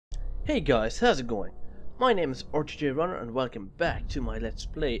Hey guys, how's it going? My name is RTJ Runner and welcome back to my Let's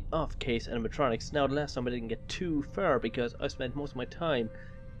Play of c.a.s.e Animatronics. Now the last time I didn't get too far because I spent most of my time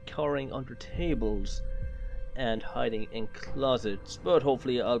cowering under tables and hiding in closets, but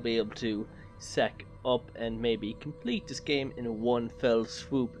hopefully I'll be able to sack up and maybe complete this game in one fell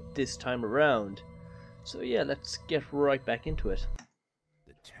swoop this time around. So yeah, let's get right back into it.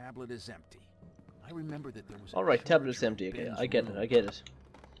 The tablet is empty. I remember that there was Alright, tablet is empty. Okay, I get it.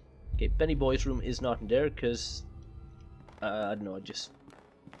 Okay, Benny Boy's room is not in there because I don't know, I just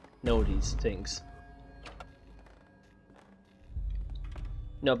know these things.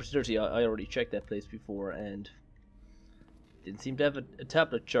 No, but seriously, I already checked that place before and didn't seem to have a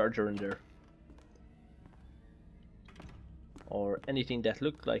tablet charger in there. Or anything that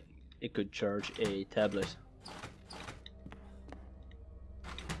looked like it could charge a tablet.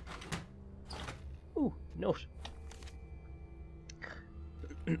 Ooh, note.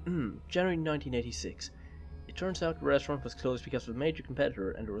 January 1986. It turns out the restaurant was closed because of a major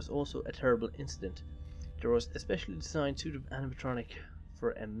competitor and there was also a terrible incident. There was a specially designed suit of animatronic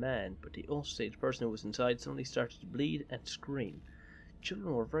for a man, but they also say the person who was inside suddenly started to bleed and scream.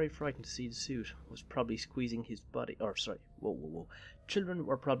 Children were very frightened to see the suit was probably squeezing his body. Children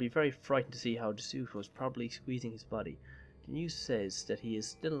were probably very frightened to see how the suit was probably squeezing his body. The news says that he is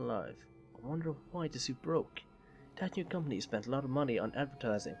still alive. I wonder why the suit broke. That new company spent a lot of money on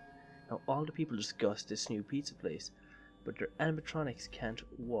advertising. Now all the people discuss this new pizza place, but their animatronics can't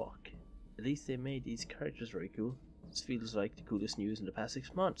walk. At least they made these characters very cool. This feels like the coolest news in the past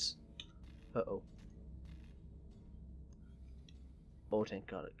 6 months. Uh-oh. Oh, thank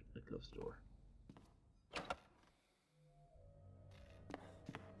God, I closed the door.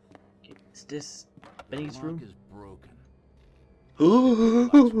 Okay, is this Benny's room? The lock is broken.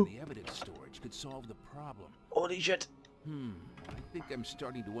 Ooh! The evidence storage could solve the problem. Holy shit! I think I'm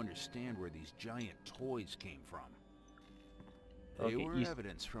starting to understand where these giant toys came from. They Okay, were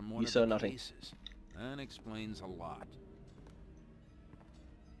evidence from one you of saw the nothing. cases. That explains a lot.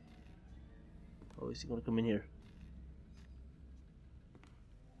 Oh, is he gonna come in here?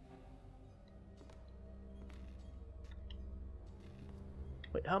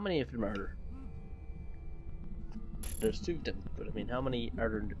 Wait, how many of them are there? There's 2 of them, but I mean, how many are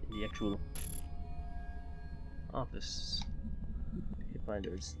there in the actual office? Okay, fine,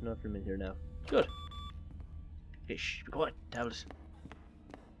 there's none of them in here now. Good. Okay, shh, be quiet, tablet.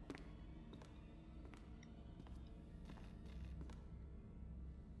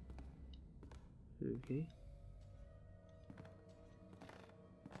 Okay.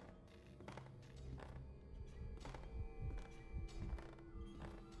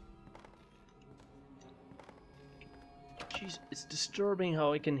 Jeez, it's disturbing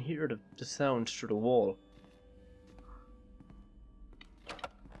how I can hear the sound through the wall.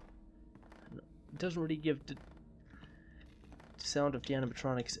 It doesn't really give the sound of the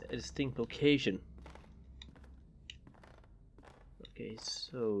animatronics a distinct location. Okay,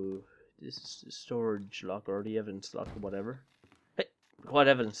 so this is the storage locker or the evidence locker, whatever. Hey, what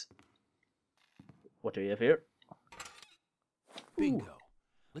evidence? What do you have here? Bingo.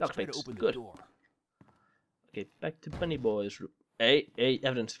 Let's lock try to picks. open the Good. door. Okay, back to Benny Boy's room. Hey,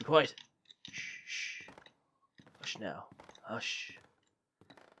 evidence, be quiet. Shh, shh. Hush now. Hush.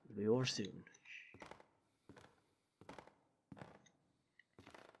 It'll be over soon. Shh.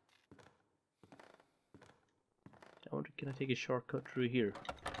 I wonder, can I take a shortcut through here?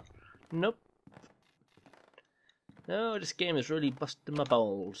 Nope. No, this game is really busting my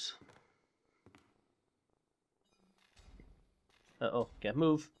balls. Uh-oh, can't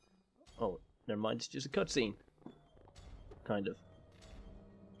move. Oh, never mind, it's just a cutscene. Kind of.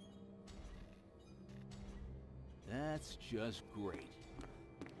 That's just great.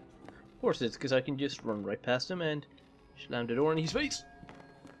 Of course it's because I can just run right past him and slam the door in his face.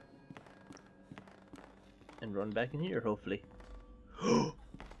 And run back in here, hopefully.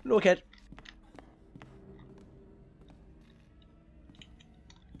 No cat!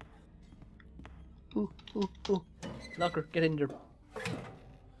 Ooh. Locker, get in there.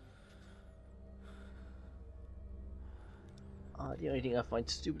 The only thing I find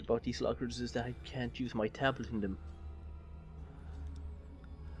stupid about these lockers is that I can't use my tablet in them.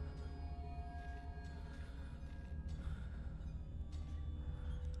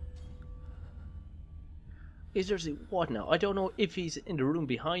 Okay, seriously, what now? I don't know if he's in the room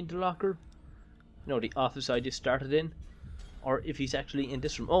behind the locker. No, the office I just started in. Or if he's actually in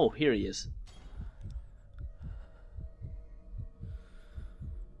this room. Oh, here he is.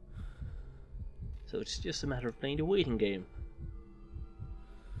 So it's just a matter of playing the waiting game.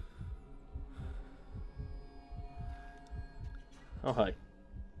 Oh, hi.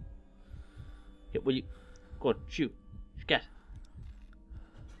 Yeah, will you? Go on, shoot. Scat.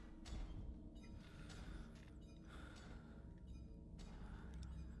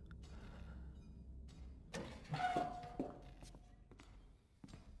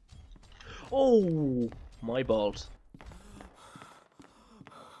 Oh, my balls.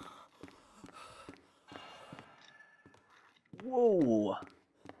 Whoa.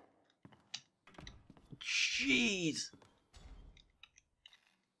 Jeez.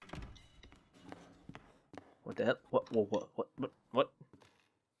 What the hell? What?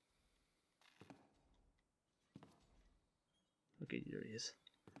 Okay, there he is.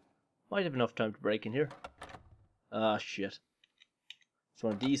 Might have enough time to break in here. Ah, shit. It's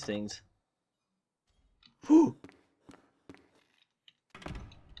one of these things. Whew!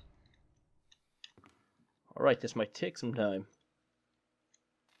 Alright, this might take some time.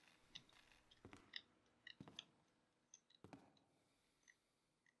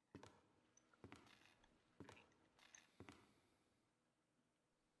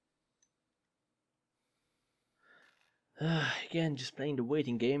 Again, just playing the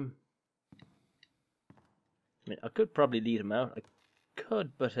waiting game. I mean, I could probably lead him out. I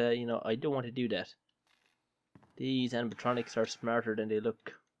could, but, you know, I don't want to do that. These animatronics are smarter than they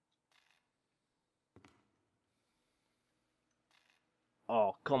look.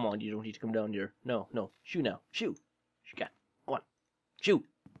 Oh, come on, you don't need to come down here. No, no. Shoo now. Shoo. Shoo, go on. Shoo.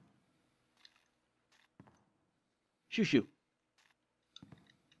 Shoo, shoo.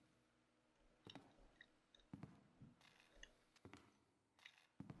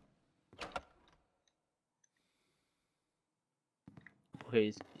 Okay,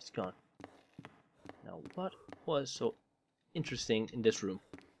 he's gone. Now, what was so interesting in this room?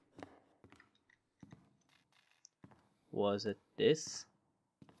 Was it this?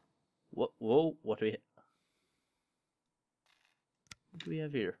 What? Whoa! What do we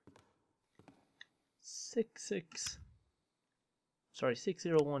have here?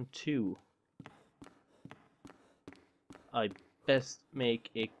 6012. I best make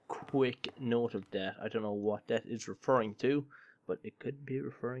a quick note of that. I don't know what that is referring to, but it could be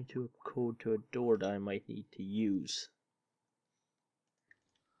referring to a code to a door that I might need to use.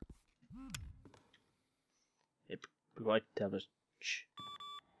 Yep, right, tablet. Shh.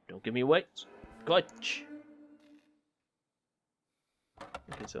 Don't give me away. Quiet. Shh.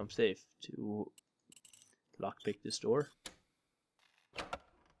 Okay, so I'm safe to lockpick this door.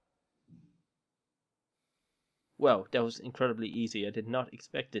 Wow, that was incredibly easy. I did not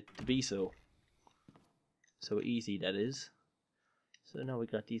expect it to be so easy, that is. So now we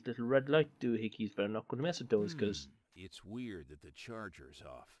got these little red light doohickeys, but I'm not going to mess with those because it's weird that the charger's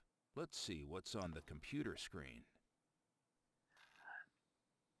off. Let's see what's on the computer screen.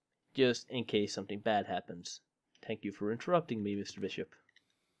 Just in case something bad happens. Thank you for interrupting me, Mr. Bishop.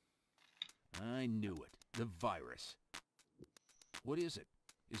 I knew it. The virus. What is it?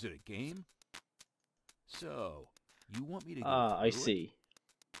 Is it a game? So, you want me to go through I see.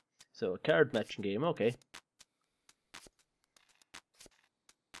 So, a card matching game, okay.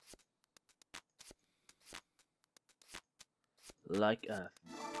 Like a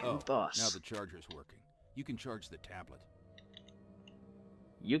boss. Now the charger's working. You can charge the tablet.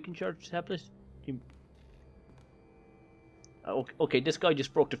 You can charge the tablet? Okay, this guy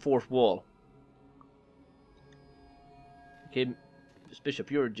just broke the fourth wall. Okay,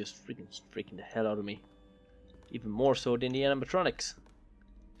 Bishop, you're just freaking the hell out of me. Even more so than the animatronics.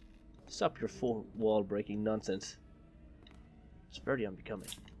 Stop your fourth wall breaking nonsense. It's very unbecoming.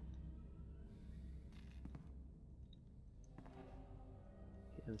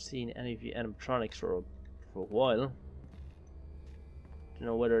 I haven't seen any of the animatronics for a while. Do you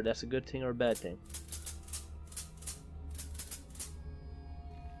know whether that's a good thing or a bad thing?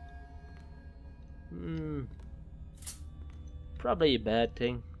 Probably a bad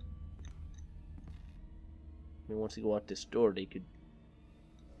thing. I mean, once they go out this door, they could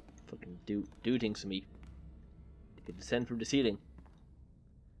fucking do things to me. They could descend from the ceiling.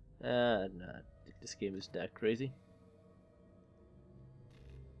 Nah, this game is that crazy.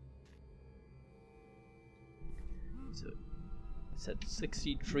 So it's at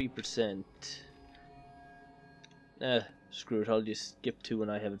 63%. Screw it, I'll just skip to when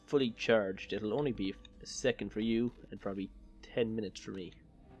I have it fully charged. It'll only be a second for you and probably 10 minutes for me.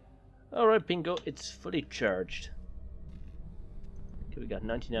 Alright, bingo, it's fully charged. Okay, we got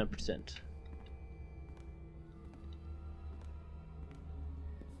 99%.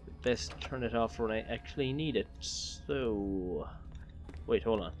 Best turn it off when I actually need it. So, wait,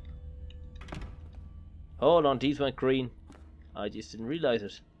 hold on. Hold on, these went green. I just didn't realize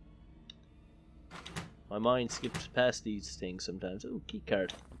it. My mind skips past these things sometimes. Oh, key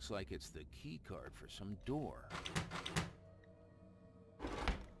card. Looks like it's the key card for some door.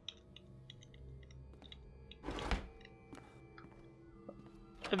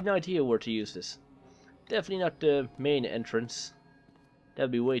 I have no idea where to use this. Definitely not the main entrance.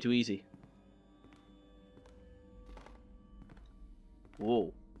 That'd be way too easy.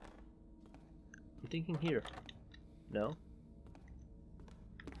 Whoa. I'm thinking here. No?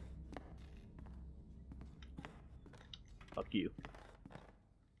 Fuck you.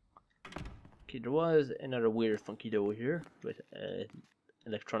 Okay, there was another weird funky door here with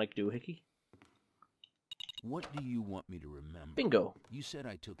electronic doohickey. What do you want me to remember? Bingo. You said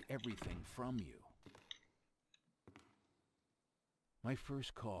I took everything from you. My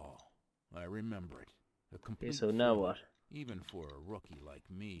first call. I remember it. A complete Okay, so now failure, what? even for a rookie like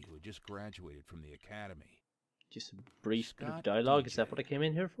me who had just graduated from the academy. Just a brief bit of Scott dialogue, is that DJ. what I came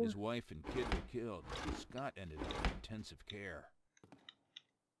in here for? His wife and kid were killed. Scott ended up in intensive care.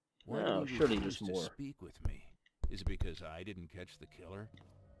 Why No, did he surely refuse there's to more. speak with me? Is it because I didn't catch the killer?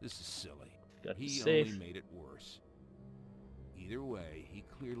 This is silly. Got the He safe. only made it worse. Either way, he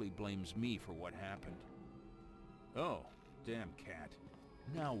clearly blames me for what happened. Oh, damn cat.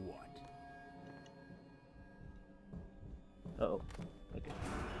 Now what? Uh-oh. Okay.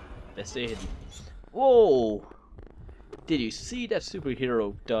 Let's stay hidden. Whoa! Did you see that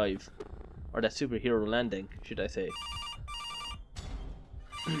superhero dive? Or that superhero landing, should I say.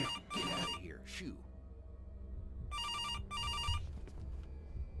 Get out of here. Shoo.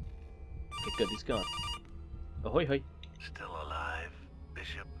 Okay, good, he's gone. Ahoy, hoy. Still alive,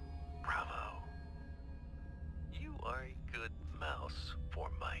 Bishop? Bravo. You are a good mouse for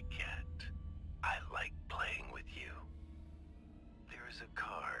my cat. I like playing with you. There is a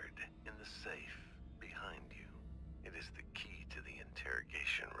card in the safe behind you. It is the key to the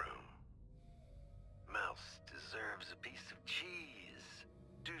interrogation room. Mouse deserves a piece of cheese.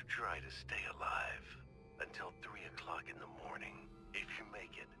 Do try to stay alive until 3 o'clock in the morning. If you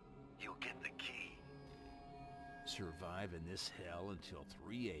make it, you'll get the key. Survive in this hell until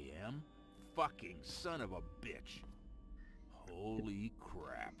 3 a.m.? Fucking son of a bitch. Holy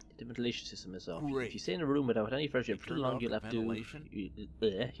crap. The ventilation system is off. Great. If you stay in a room without any fresh air They for too turned long, off you'll the have to... ventilation?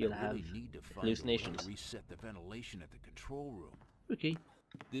 You'll I have really need to find a way hallucinations. to reset the ventilation at the control room. Okay.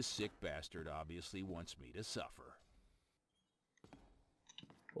 This sick bastard obviously wants me to suffer.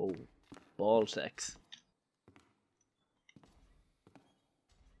 Oh, ball sex.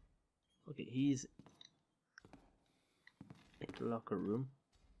 Okay, he's in the locker room.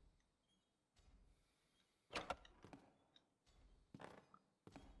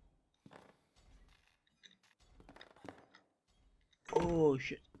 Oh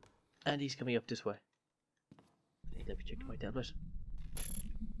shit. And he's coming up this way. Let me check my tablet.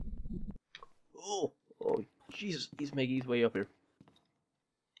 Oh, oh Jesus, he's making his way up here.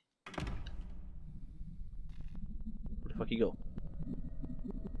 Where the fuck he go?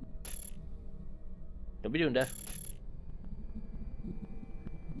 Don't be doing that.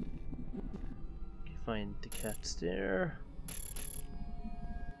 Okay, find the cats there.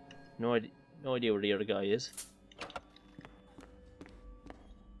 No idea where the other guy is.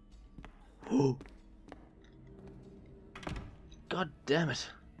 Oh! God damn it!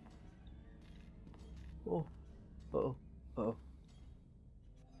 Oh, uh-oh, uh-oh.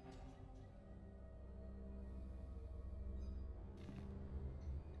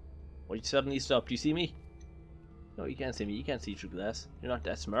 Why you suddenly stop? Do you see me? No, you can't see me. You can't see through glass. You're not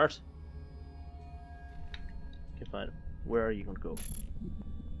that smart. Okay, fine. Where are you gonna go?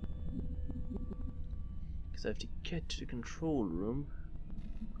 Because I have to get to the control room.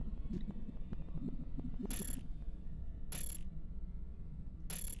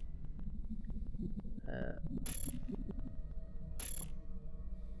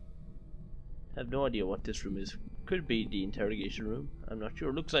 I have no idea what this room is. Could be the interrogation room. I'm not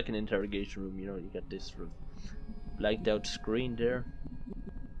sure. Looks like an interrogation room. You know, you got this sort of blanked out screen there.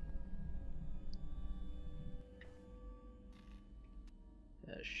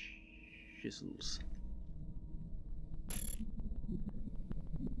 Shizzles.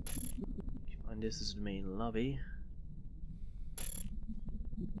 And this is the main lobby.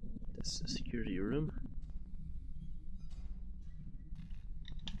 That's the security room.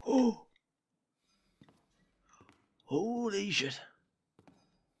 Oh! Holy shit!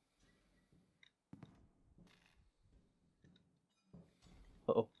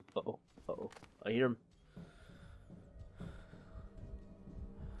 Uh-oh, uh-oh, uh-oh. I hear him.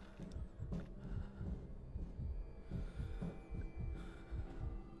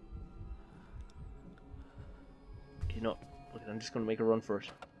 Okay, no. Okay, I'm just gonna make a run for it.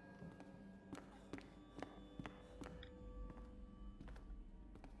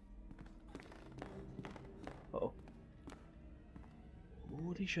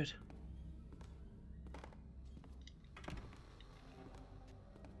 Holy shit.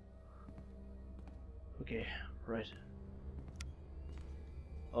 Okay, right.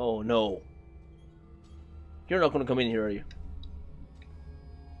 Oh no. You're not gonna come in here, are you?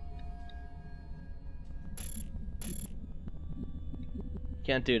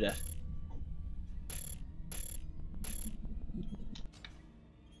 Can't do that.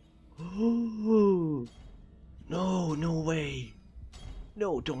 Oh no, no way.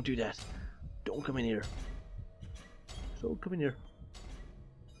 No, don't do that. Don't come in here. Don't come in here.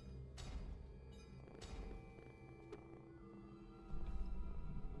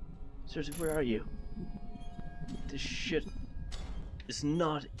 Seriously, where are you? This shit is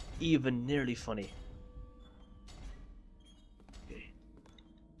not even nearly funny. Okay.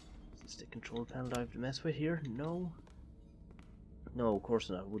 Is the control panel I have to mess with here? No. No, of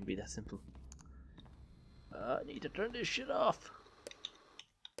course not. It wouldn't be that simple. I need to turn this shit off.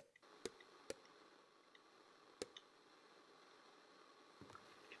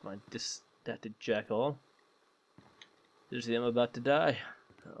 Come on, that did jack all. Seriously, I'm about to die.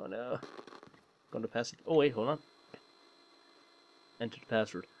 Oh no. Going to pass it. Oh wait, hold on. Enter the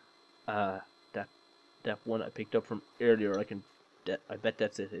password. That one I picked up from earlier. I bet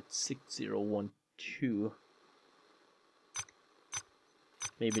that's it. It's 6012.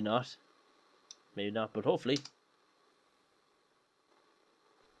 Maybe not. Maybe not, but hopefully.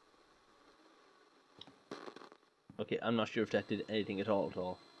 Okay, I'm not sure if that did anything at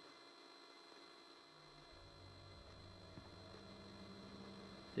all.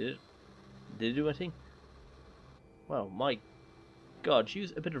 Did it? Did it do anything? Wow, my God,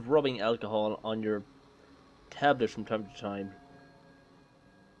 use a bit of rubbing alcohol on your tablet from time to time.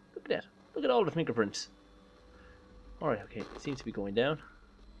 Look at that. Look at all the fingerprints. Alright, okay, it seems to be going down.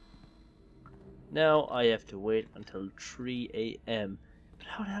 Now I have to wait until 3 a.m. But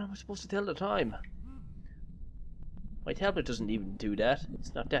how the hell am I supposed to tell the time? My tablet doesn't even do that.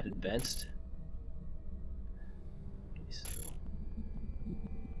 It's not that advanced. Okay, so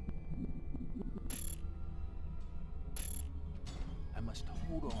I must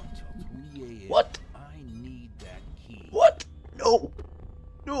hold on till 3 a.m. What? I need that key. what? No!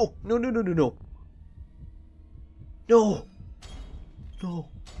 No! No! No! No! No! No! No! No!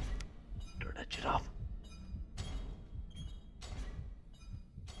 Turn that shit off.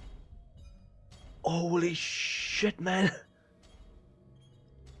 Holy shit, man!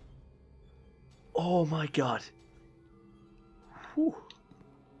 Oh my God! Whew.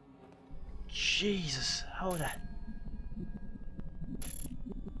 Jesus, how that?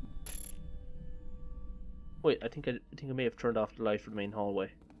 Wait, I think I may have turned off the light for the main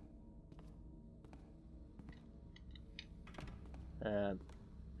hallway. Let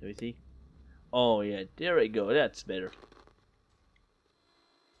me see. Oh yeah, there we go. That's better.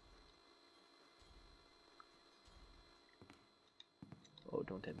 Oh,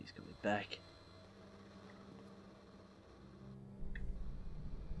 don't tell me he's coming back.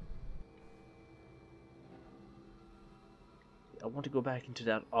 I want to go back into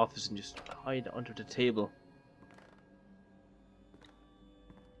that office and just hide under the table.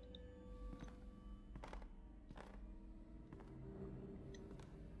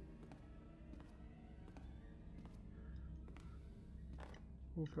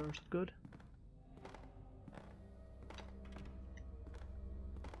 First, good.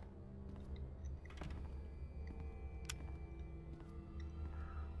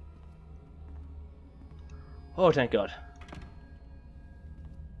 Oh, thank God.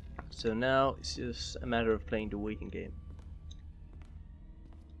 So now it's just a matter of playing the waiting game.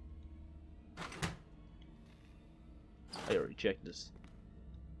 I already checked this.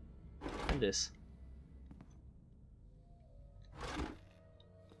 And this.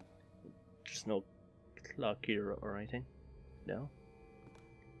 There's no clock here or anything. No.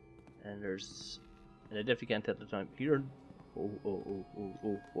 And I definitely can't tell the time here.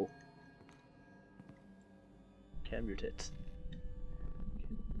 Oh. Cam your tits.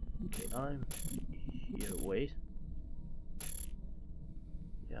 Okay, I'm here. Wait.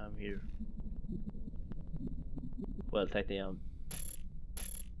 Yeah, I'm here. Well, technically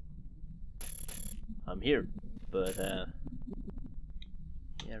I'm here, but yeah,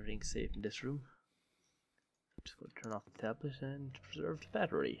 everything's safe in this room. I'm just going to turn off the tablet and preserve the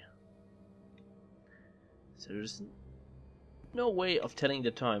battery. So there's no way of telling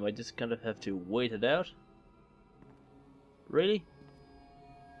the time. I just kind of have to wait it out. Really?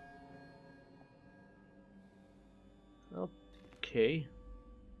 Okay.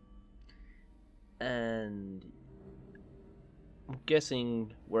 And I'm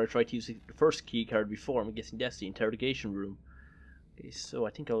guessing where I tried to use the first key card before, I'm guessing that's the interrogation room. Okay, so I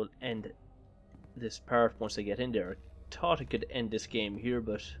think I'll end this part once I get in there. I thought I could end this game here,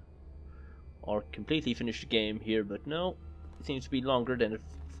 but or completely finish the game here, but no, it seems to be longer than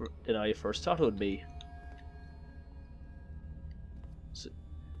I first thought it would be.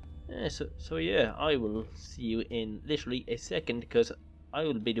 So yeah, I will see you in literally a second, because I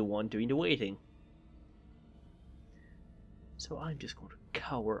will be the one doing the waiting. So I'm just going to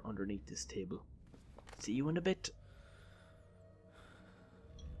cower underneath this table. See you in a bit.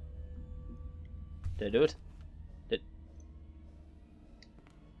 Did I do it? Looks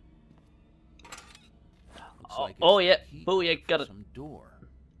like Oh it's yeah, the key oh yeah, card got for it. some door.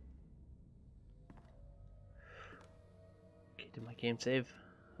 Okay, did my game save?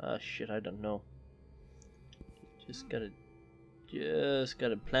 Ah shit, I don't know. Just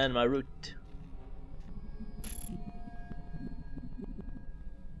gotta plan my route.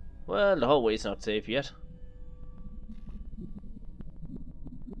 Well, the hallway's not safe yet.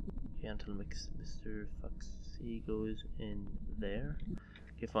 Okay, until Mr. Foxy goes in there.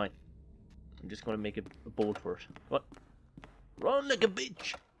 Okay, fine. I'm just gonna make a bolt for it. What? Run like a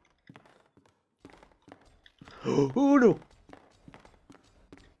bitch! Oh no!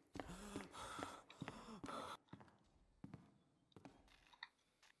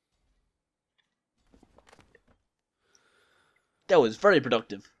 That was very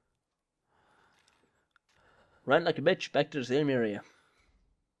productive. Ran like a bitch back to the same area.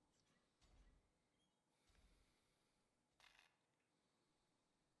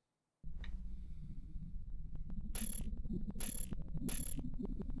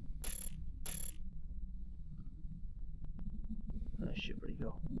 Oh shit, where'd he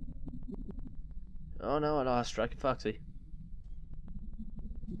go? Oh no, I lost track of Foxy.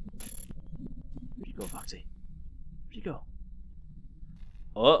 Where'd you go, Foxy? Where'd you go?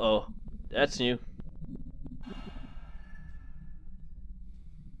 Uh-oh. That's new.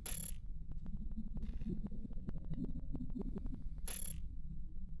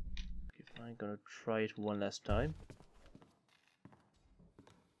 Okay, fine, gonna try it one last time.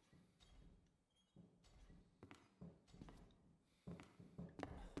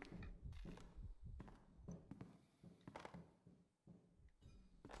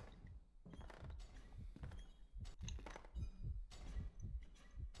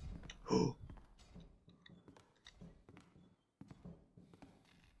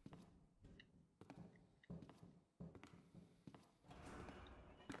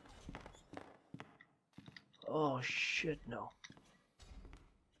 Oh shit, no.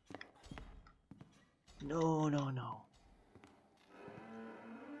 No, no, no.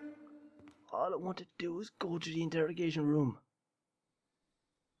 All I want to do is go to the interrogation room.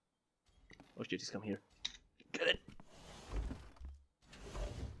 Oh shit, he's come here. Get it!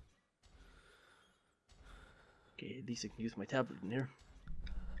 Okay, at least I can use my tablet in here.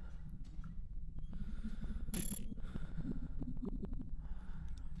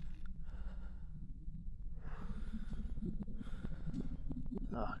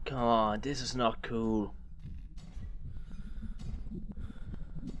 Oh, come on, this is not cool.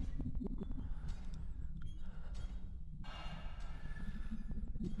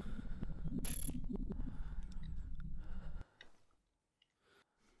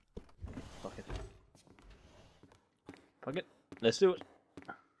 Fuck it. Fuck it. Let's do it.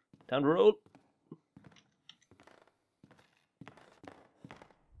 Time to roll.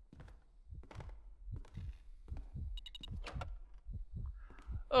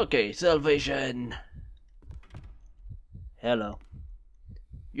 Okay, salvation. Hello.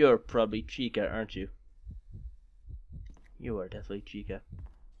 You're probably Chica, aren't you? You are definitely Chica.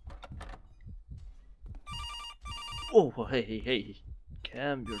 Oh, hey, hey, hey.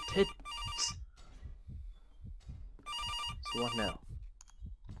 Calm your tits. So what now?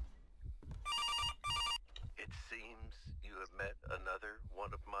 It seems you have met another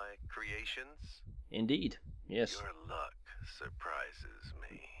one of my creations. Indeed, yes. Your luck surprises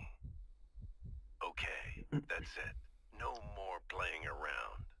me. Okay, that's it. No more playing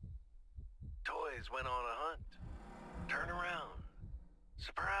around. Toys went on a hunt. Turn around.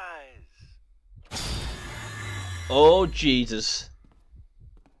 Surprise! Oh, Jesus.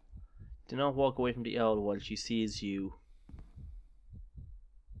 Do not walk away from the owl while she sees you.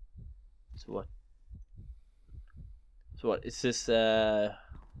 So what? So what? Is this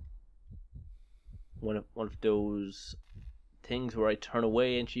one of those things where I turn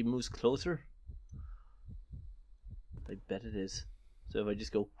away and she moves closer? I bet it is. So if I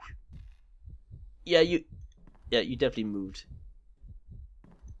just go, yeah, you definitely moved.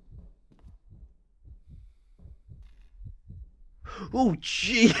 Oh,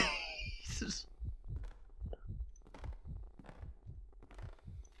 Jesus!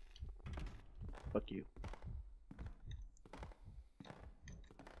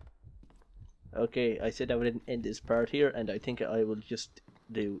 Okay, I said I would end this part here, and I think I will just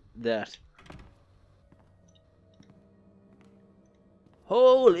do that.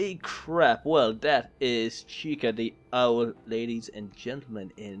 Holy crap! Well, that is Chica the Owl, ladies and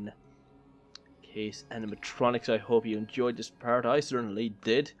gentlemen, in c.a.s.e. Animatronics. I hope you enjoyed this part. I certainly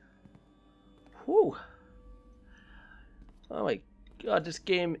did. Whew. Oh my god, this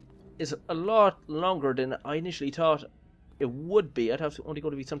game is a lot longer than I initially thought it would be. I thought it was only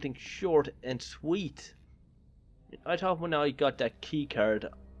going to be something short and sweet. I thought when I got that key card,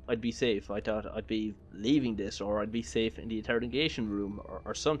 I'd be safe. I thought I'd be leaving this, or I'd be safe in the interrogation room,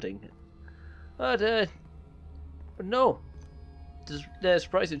 or something. But no. The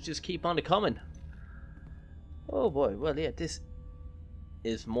surprises just keep on coming. Oh boy, well yeah, this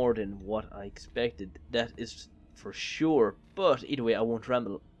is more than what I expected. That is for sure. But either way, I won't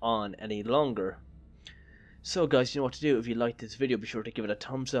ramble on any longer. So guys, you know what to do. If you liked this video, be sure to give it a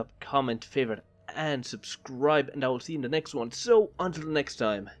thumbs up, comment, favorite, and subscribe, and I will see you in the next one. So until next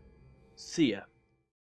time, see ya.